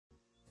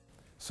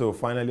So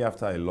finally,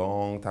 after a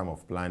long time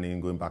of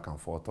planning, going back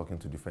and forth, talking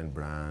to different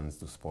brands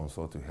to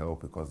sponsor, to help,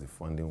 because the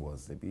funding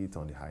was a bit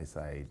on the high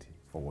side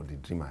for what the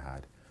dream I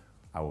had,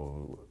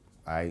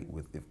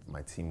 with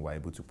my team, were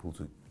able to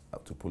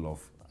pull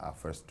off our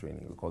first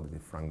training. We called it the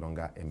Frank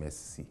Donga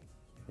MSc.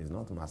 It's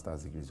not a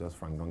master's degree, it's just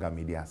Frank Donga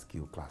Media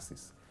Skill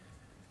Classes.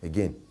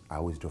 Again, I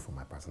always draw from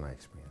my personal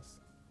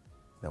experience.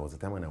 There was a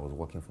time when I was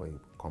working for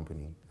a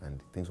company and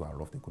things were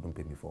rough. They couldn't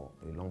pay me for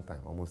a long time,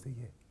 almost a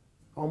year.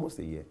 Almost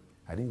a year.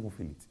 I didn't even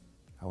feel it.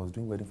 I was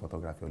doing wedding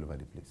photography all over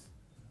the place.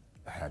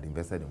 I had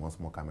invested in one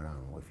small camera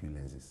and a few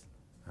lenses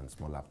and a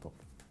small laptop.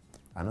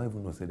 I don't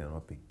even know, say they're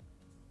not paying.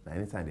 Now,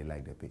 anytime they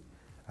like, they pay.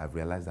 I've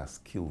realized that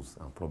skills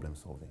and problem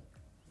solving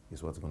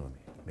is what's going to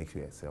make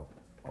you excel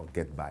or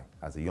get by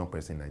as a young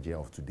person in Nigeria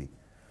of today.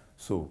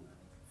 So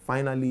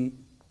finally,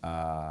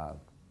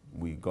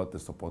 we got the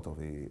support of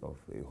a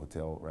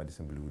hotel,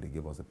 Radisson Blue. They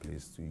gave us a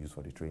place to use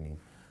for the training.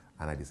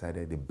 And I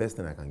decided the best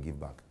thing I can give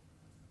back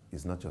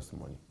is not just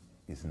money,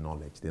 it's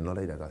knowledge. The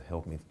knowledge that has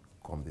helped me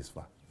come this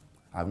far.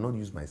 I've not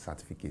used my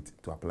certificate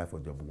to apply for a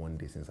job one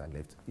day since I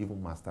left,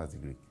 even master's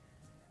degree.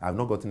 I've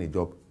not gotten a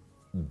job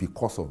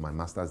because of my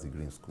master's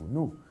degree in school.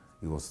 No,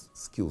 it was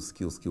skill,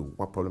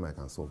 what problem I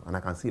can solve. And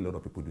I can see a lot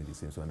of people doing the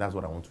same. So, and that's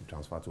what I want to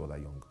transfer to other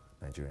young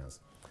Nigerians.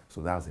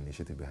 So that was the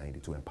initiative behind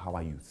it, to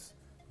empower youths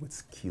with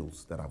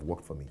skills that have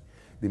worked for me.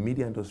 The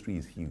media industry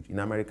is huge. In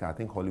America, I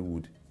think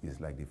Hollywood is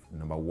like the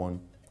 #1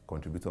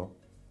 contributor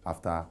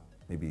after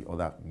maybe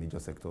other major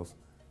sectors,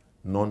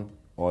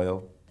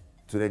 non-oil,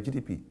 to their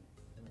GDP.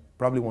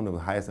 Probably one of the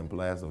highest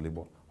employers of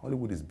labor.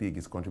 Hollywood is big,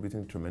 it's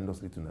contributing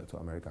tremendously to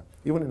America.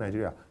 Even in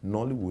Nigeria,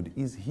 Nollywood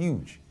is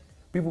huge.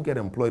 People get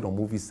employed on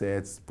movie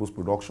sets,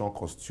 post-production,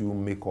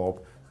 costume,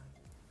 makeup,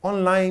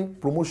 online,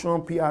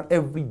 promotion, PR,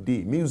 every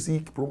day.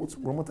 Music,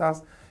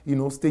 promoters,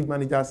 stage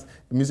managers,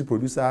 music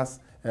producers,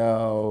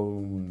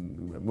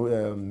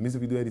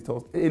 music video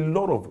editors. A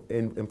lot of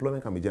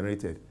employment can be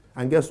generated.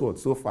 And guess what?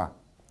 So far,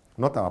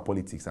 not our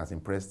politics has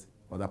impressed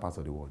other parts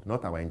of the world.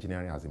 Not our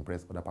engineering has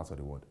impressed other parts of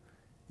the world.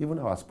 Even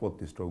our sport,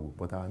 they struggle.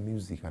 But our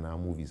music and our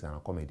movies and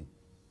our comedy,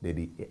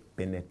 they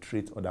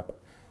penetrate other.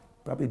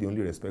 Probably the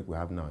only respect we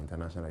have now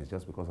internationally is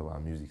just because of our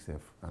music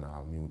self and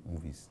our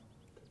movies.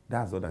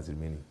 That's all that's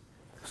remaining.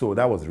 So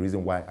that was the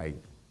reason why I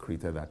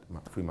created that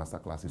free master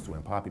classes, to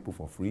empower people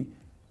for free,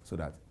 so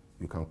that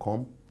you can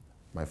come,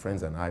 my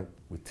friends and I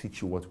will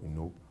teach you what we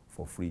know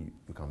for free.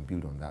 You can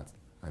build on that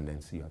and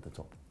then see you at the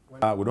top.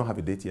 We don't have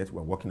a date yet.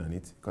 We're working on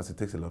it because it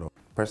takes a lot of.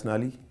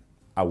 Personally,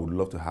 I would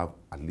love to have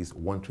at least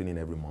one training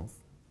every month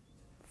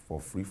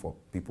for free for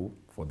people,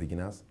 for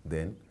beginners.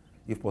 Then,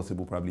 if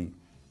possible, probably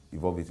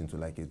evolve it into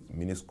like a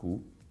mini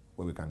school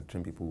where we can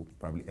train people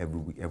probably every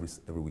week,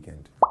 every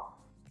weekend.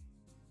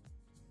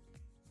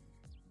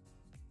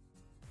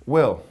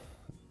 Well,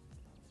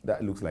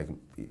 that looks like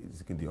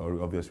it's the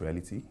obvious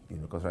reality,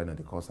 because right now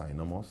the costs are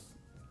enormous.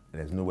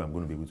 There's no way I'm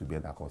going to be able to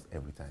bear that cost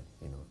every time.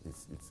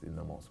 It's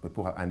enormous.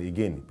 And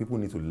again, people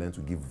need to learn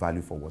to give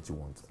value for what you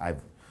want.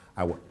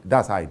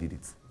 That's how I did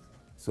it.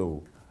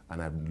 So,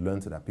 and I've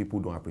learned that people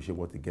don't appreciate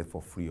what they get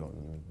for free,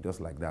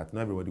 just like that.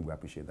 Not everybody will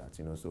appreciate that,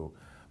 So,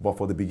 but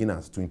for the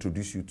beginners, to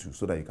introduce you to,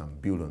 so that you can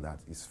build on that,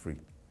 is free.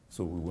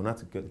 So we want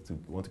to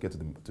get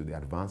to the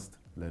advanced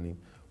learning.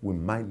 We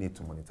might need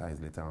to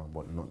monetize later on,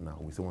 but not now.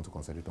 We still want to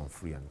concentrate on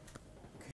free and